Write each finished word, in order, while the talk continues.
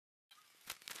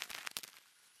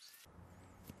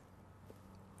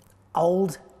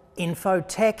old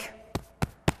infotech,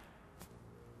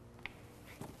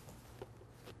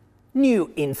 new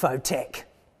infotech.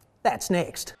 That's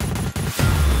next.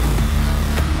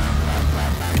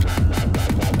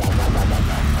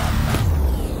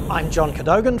 I'm John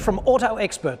Cadogan from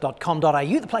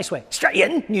autoexpert.com.au, the place where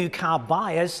Australian new car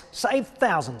buyers save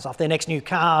thousands off their next new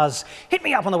cars. Hit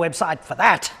me up on the website for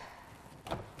that.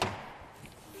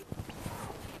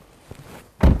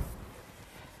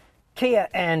 Kia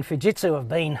and Fujitsu have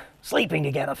been sleeping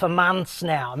together for months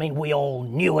now. I mean, we all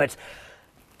knew it.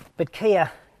 But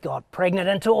Kia got pregnant,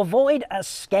 and to avoid a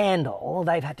scandal,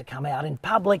 they've had to come out in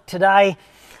public today.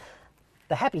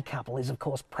 The happy couple is, of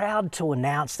course, proud to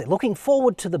announce they're looking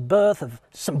forward to the birth of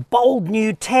some bold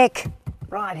new tech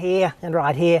right here and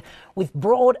right here, with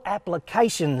broad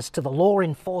applications to the law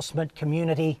enforcement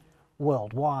community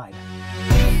worldwide.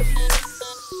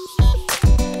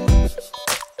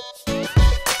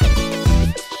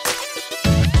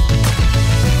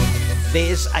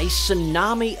 There's a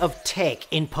tsunami of tech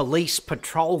in police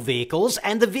patrol vehicles,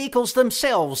 and the vehicles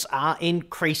themselves are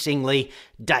increasingly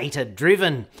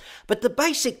data-driven. But the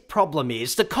basic problem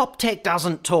is the cop tech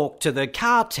doesn't talk to the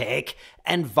car tech,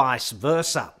 and vice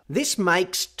versa. This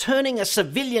makes turning a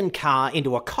civilian car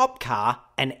into a cop car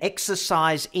an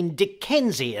exercise in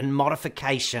Dickensian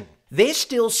modification. They're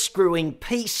still screwing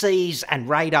PCs and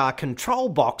radar control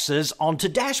boxes onto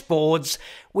dashboards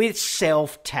with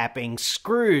self-tapping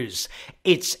screws.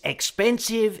 It's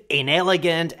expensive,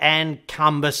 inelegant, and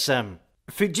cumbersome.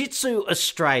 Fujitsu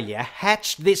Australia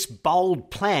hatched this bold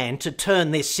plan to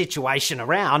turn this situation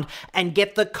around and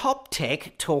get the cop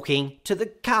tech talking to the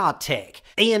car tech.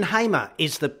 Ian Hamer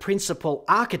is the principal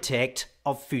architect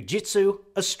of Fujitsu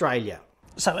Australia.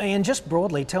 So Ian, just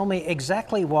broadly, tell me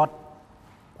exactly what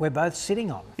we're both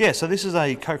sitting on. Yeah, so this is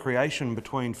a co-creation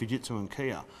between Fujitsu and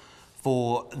Kia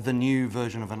for the new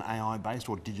version of an AI-based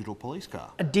or digital police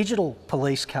car. A digital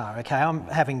police car, okay. I'm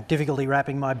having difficulty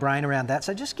wrapping my brain around that.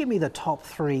 So just give me the top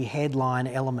three headline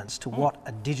elements to what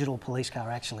a digital police car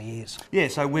actually is. Yeah,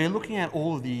 so we're looking at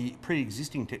all of the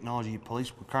pre-existing technology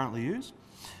police currently use,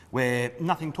 where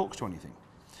nothing talks to anything.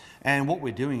 And what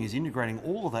we're doing is integrating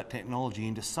all of that technology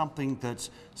into something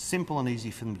that's simple and easy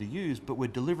for them to use, but we're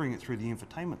delivering it through the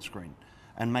infotainment screen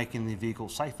and making the vehicle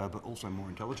safer, but also more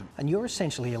intelligent. And you're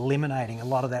essentially eliminating a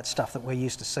lot of that stuff that we're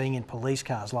used to seeing in police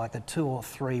cars, like the 2 or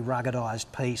 3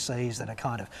 ruggedised PCs that are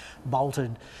kind of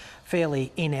bolted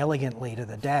fairly inelegantly to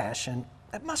the dash. And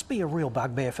it must be a real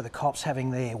bugbear for the cops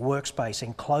having their workspace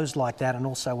enclosed like that and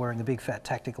also wearing the big fat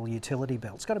tactical utility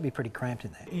belt. It's got to be pretty cramped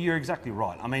in there. You're exactly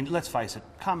right. I mean, let's face it,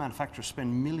 car manufacturers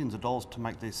spend millions of dollars to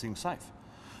make these things safe.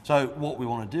 So what we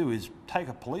want to do is take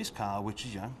a police car, which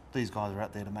is, these guys are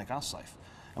out there to make us safe,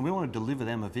 and we want to deliver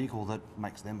them a vehicle that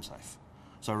makes them safe.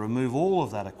 So remove all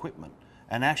of that equipment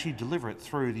and actually deliver it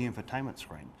through the infotainment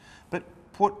screen, but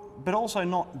also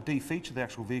not de-feature the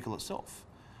actual vehicle itself.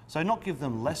 So not give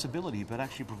them less ability, but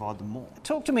actually provide them more.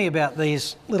 Talk to me about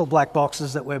these little black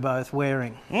boxes that we're both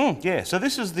wearing. Yeah, so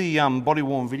this is the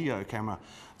body-worn video camera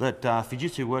that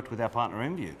Fujitsu worked with our partner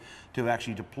MView to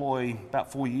actually deploy about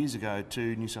 4 years ago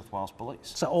to New South Wales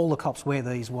Police. So all the cops wear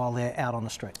these while they're out on the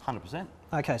street? 100%.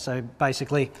 Okay, so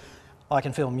basically I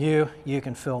can film you, you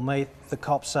can film me. The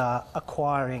cops are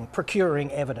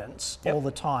procuring evidence all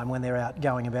the time when they're out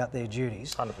going about their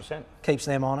duties. 100%. Keeps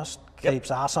them honest,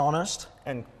 keeps us honest.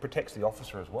 And protects the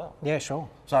officer as well. Yeah, sure.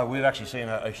 So we've actually seen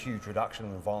a huge reduction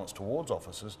in violence towards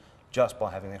officers just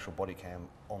by having the actual body cam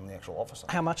on the actual officer.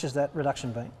 How much has that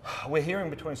reduction been? We're hearing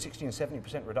between 60 and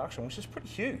 70% reduction, which is pretty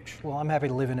huge. Well, I'm happy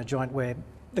to live in a joint where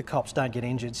the cops don't get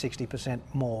injured 60%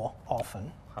 more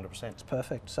often. 100%. It's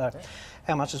perfect. So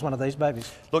how much is one of these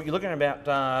babies? Look, you're looking at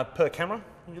about, per camera,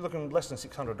 you're looking less than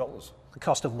 $600. The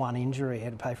cost of one injury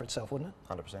had to pay for itself, wouldn't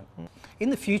it? 100%. In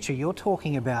the future, you're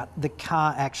talking about the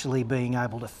car actually being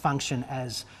able to function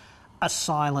as a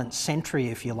silent sentry,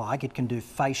 if you like. It can do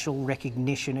facial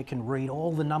recognition, it can read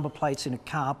all the number plates in a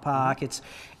car park. It's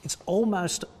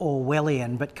almost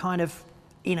Orwellian, but kind of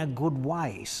in a good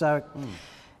way. So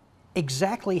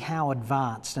exactly how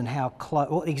advanced and how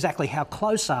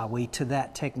close are we to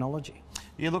that technology?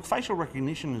 Yeah, look, facial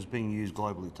recognition is being used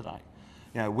globally today.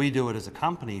 We do it as a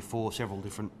company for several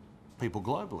different people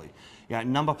globally.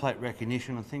 Number plate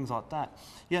recognition and things like that.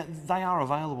 Yeah, they are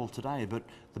available today, but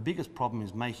the biggest problem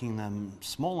is making them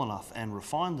small enough and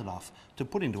refined enough to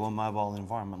put into a mobile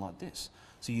environment like this.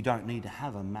 So you don't need to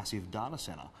have a massive data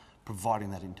center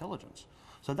providing that intelligence.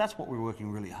 So that's what we're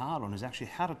working really hard on, is actually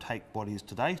how to take what is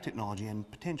today's technology and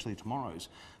potentially tomorrow's,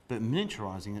 but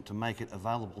miniaturising it to make it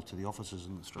available to the officers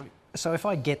in the street. So if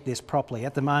I get this properly,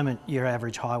 at the moment your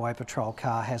average highway patrol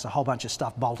car has a whole bunch of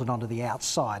stuff bolted onto the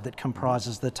outside that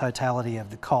comprises the totality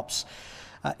of the cops'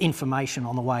 information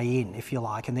on the way in, if you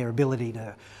like, and their ability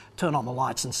to turn on the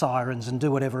lights and sirens and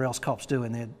do whatever else cops do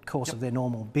in the course of their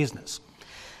normal business.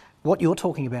 What you're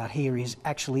talking about here is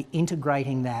actually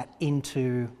integrating that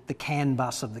into the CAN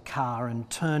bus of the car and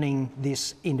turning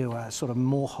this into a sort of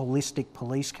more holistic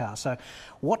police car. So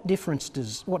what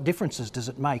differences does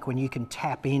it make when you can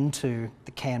tap into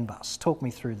the CAN bus? Talk me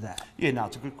through that. Yeah, no,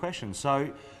 it's a good question. So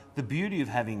the beauty of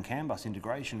having CAN bus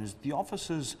integration is the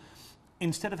officers,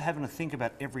 instead of having to think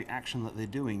about every action that they're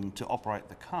doing to operate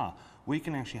the car, we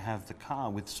can actually have the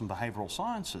car with some behavioural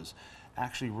sciences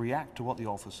actually react to what the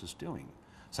officer's doing.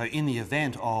 So in the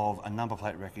event of a number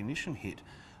plate recognition hit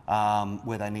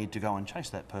where they need to go and chase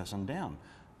that person down,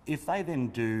 if they then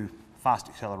do fast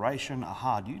acceleration, a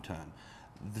hard U-turn,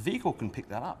 the vehicle can pick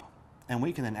that up and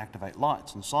we can then activate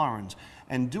lights and sirens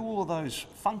and do all of those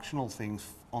functional things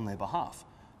on their behalf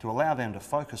to allow them to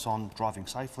focus on driving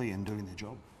safely and doing their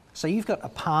job. So you've got a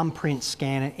palm print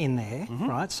scanner in there,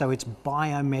 right? So it's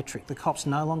biometric. The cops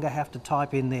no longer have to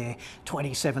type in their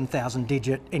 27,000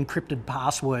 digit encrypted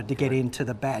password to get into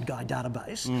the bad guy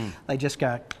database. They just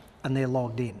go and they're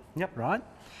logged in, right?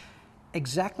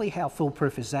 Exactly how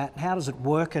foolproof is that? How does it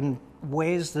work, and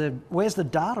where's the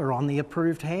data on the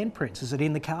approved handprints? Is it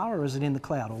in the car or is it in the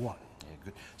cloud or what? Yeah,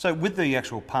 good. So with the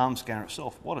actual palm scanner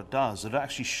itself, what it does, it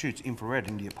actually shoots infrared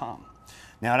into your palm.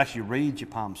 Now it actually reads your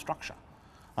palm structure.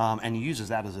 And uses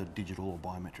that as a digital or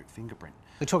biometric fingerprint.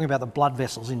 We're talking about the blood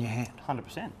vessels in your hand.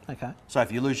 100%. Okay. So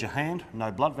if you lose your hand,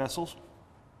 no blood vessels,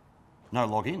 no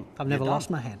login. I've never lost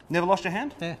my hand. Never lost your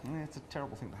hand? Yeah. It's a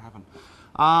terrible thing to happen.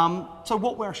 So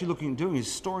what we're actually looking at doing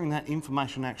is storing that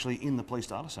information actually in the police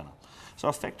data centre. So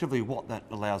effectively what that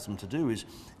allows them to do is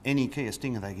any Kia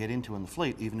Stinger they get into in the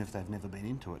fleet, even if they've never been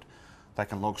into it, they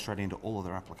can log straight into all of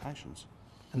their applications.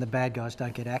 And the bad guys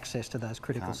don't get access to those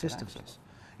critical systems.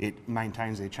 It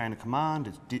maintains their chain of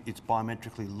command, it's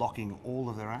biometrically locking all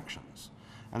of their actions.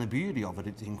 And the beauty of it,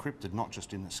 it's encrypted not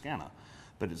just in the scanner,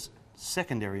 but it's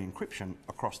secondary encryption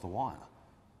across the wire.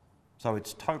 So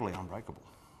it's totally unbreakable.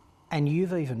 And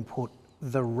you've even put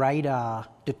the radar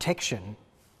detection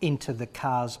into the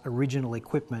car's original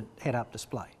equipment head-up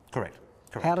display. Correct.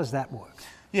 How does that work?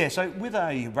 Yeah, so with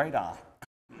a radar,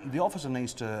 the officer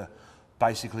needs to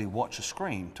basically watch a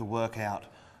screen to work out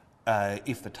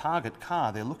if the target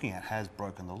car they're looking at has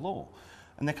broken the law.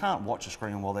 And they can't watch a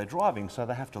screen while they're driving, so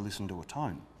they have to listen to a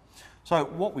tone. So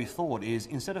what we thought is,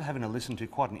 instead of having to listen to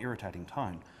quite an irritating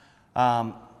tone,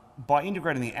 by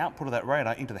integrating the output of that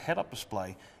radar into the head-up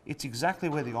display, it's exactly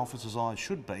where the officer's eyes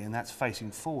should be, and that's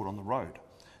facing forward on the road,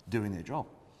 doing their job.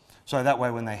 So that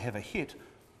way when they have a hit,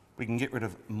 we can get rid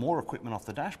of more equipment off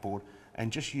the dashboard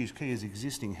and just use Kia's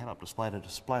existing head-up display to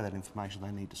display that information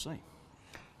they need to see.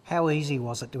 How easy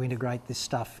was it to integrate this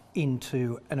stuff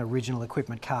into an original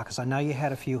equipment car? Because I know you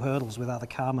had a few hurdles with other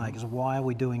car makers. Why are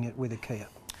we doing it with a Kia?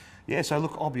 Yeah, so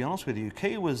look, I'll be honest with you.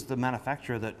 Kia was the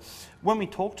manufacturer that, when we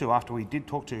talked to, after we did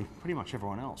talk to pretty much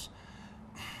everyone else,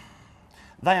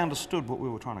 they understood what we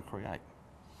were trying to create.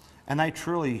 And they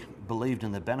truly believed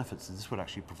in the benefits that this would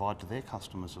actually provide to their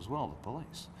customers as well, the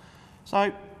police.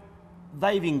 So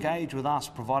they've engaged with us,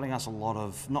 providing us a lot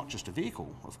of, not just a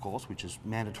vehicle, of course, which is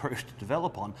mandatory to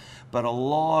develop on, but a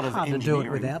lot of engineering. Hard to do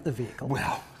it without the vehicle.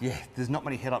 Well, yeah, there's not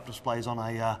many head-up displays on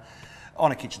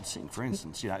a kitchen sink, for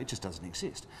instance. It just doesn't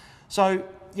exist. So,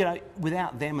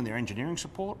 without them and their engineering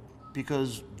support,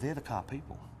 because they're the car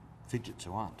people,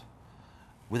 Fujitsu aren't.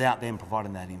 Without them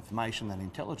providing that information, that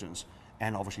intelligence,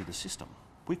 and obviously the system,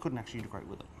 we couldn't actually integrate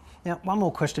with it. Now, one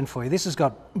more question for you. This has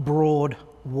got broad,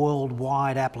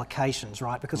 worldwide applications,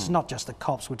 right? Because it's not just the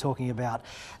cops. We're talking about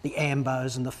the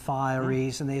AMBOs and the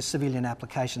fireys, and there's civilian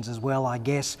applications as well, I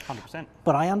guess. 100%.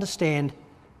 But I understand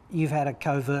you've had a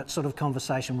covert sort of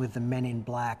conversation with the men in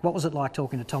black. What was it like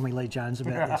talking to Tommy Lee Jones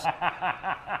about this?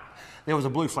 There was a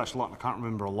blue flashlight, and I can't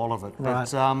remember a lot of it. Right.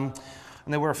 But, and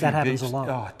there were a few that happens beeps. a lot.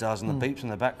 Oh, it does, and the beeps in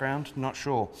the background, not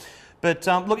sure. But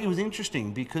look, it was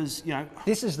interesting because,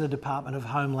 This is the Department of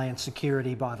Homeland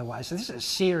Security, by the way. So this is a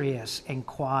serious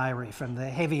inquiry from the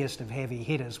heaviest of heavy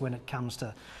hitters when it comes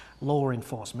to law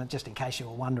enforcement, just in case you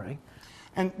were wondering.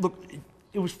 And look,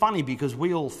 it was funny because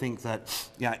we all think that,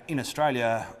 in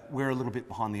Australia, we're a little bit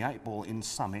behind the eight ball in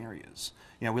some areas.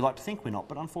 We like to think we're not,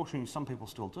 but unfortunately some people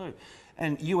still do.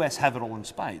 And US have it all in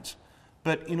spades.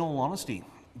 But in all honesty,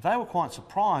 they were quite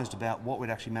surprised about what we'd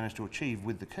actually managed to achieve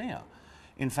with the Kia.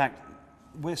 In fact,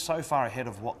 we're so far ahead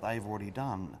of what they've already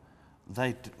done,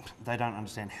 they don't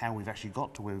understand how we've actually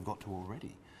got to where we've got to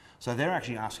already. So they're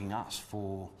actually asking us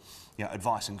for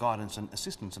advice and guidance and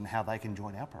assistance on how they can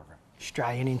join our program.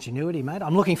 Australian ingenuity, mate.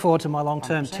 I'm looking forward to my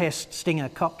long-term test Stinger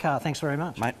cop car. Thanks very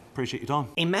much. Mate, appreciate your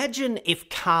time. Imagine if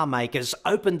car makers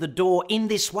opened the door in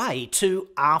this way to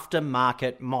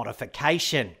aftermarket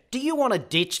modification. Do you want to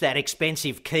ditch that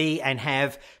expensive key and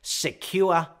have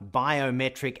secure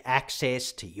biometric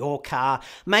access to your car?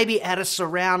 Maybe add a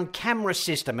surround camera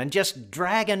system and just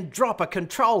drag and drop a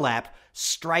control app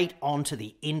straight onto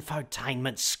the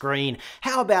infotainment screen.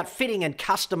 How about fitting and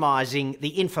customising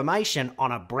the information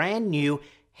on a brand new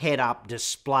head-up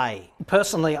display?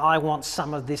 Personally, I want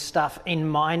some of this stuff in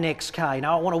my next car.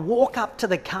 I want to walk up to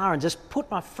the car and just put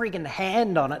my friggin'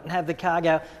 hand on it and have the car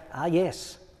go, ah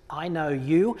yes, I know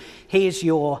you. Here's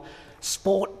your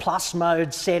Sport Plus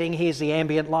mode setting. Here's the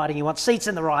ambient lighting you want. Seats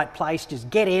in the right place. Just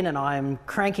get in and I am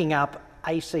cranking up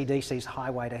AC/DC's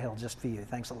Highway to Hell just for you.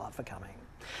 Thanks a lot for coming.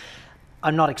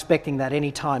 I'm not expecting that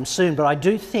anytime soon, but I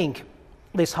do think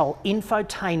this whole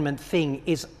infotainment thing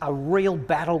is a real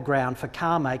battleground for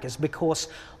car makers, because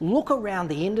look around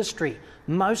the industry.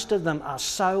 Most of them are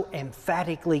so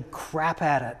emphatically crap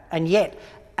at it, and yet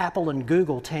Apple and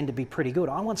Google tend to be pretty good.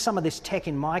 I want some of this tech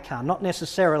in my car, not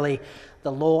necessarily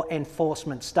the law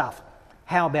enforcement stuff.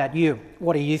 How about you?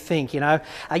 What do you think?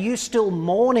 Are you still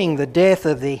mourning the death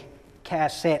of the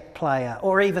cassette player,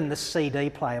 or even the CD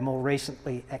player, more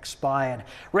recently expired?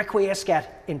 Requiescat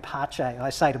in pace, I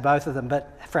say to both of them,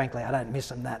 but frankly I don't miss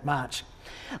them that much.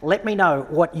 Let me know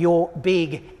what your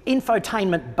big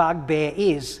infotainment bugbear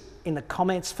is in the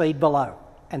comments feed below,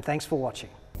 and thanks for watching.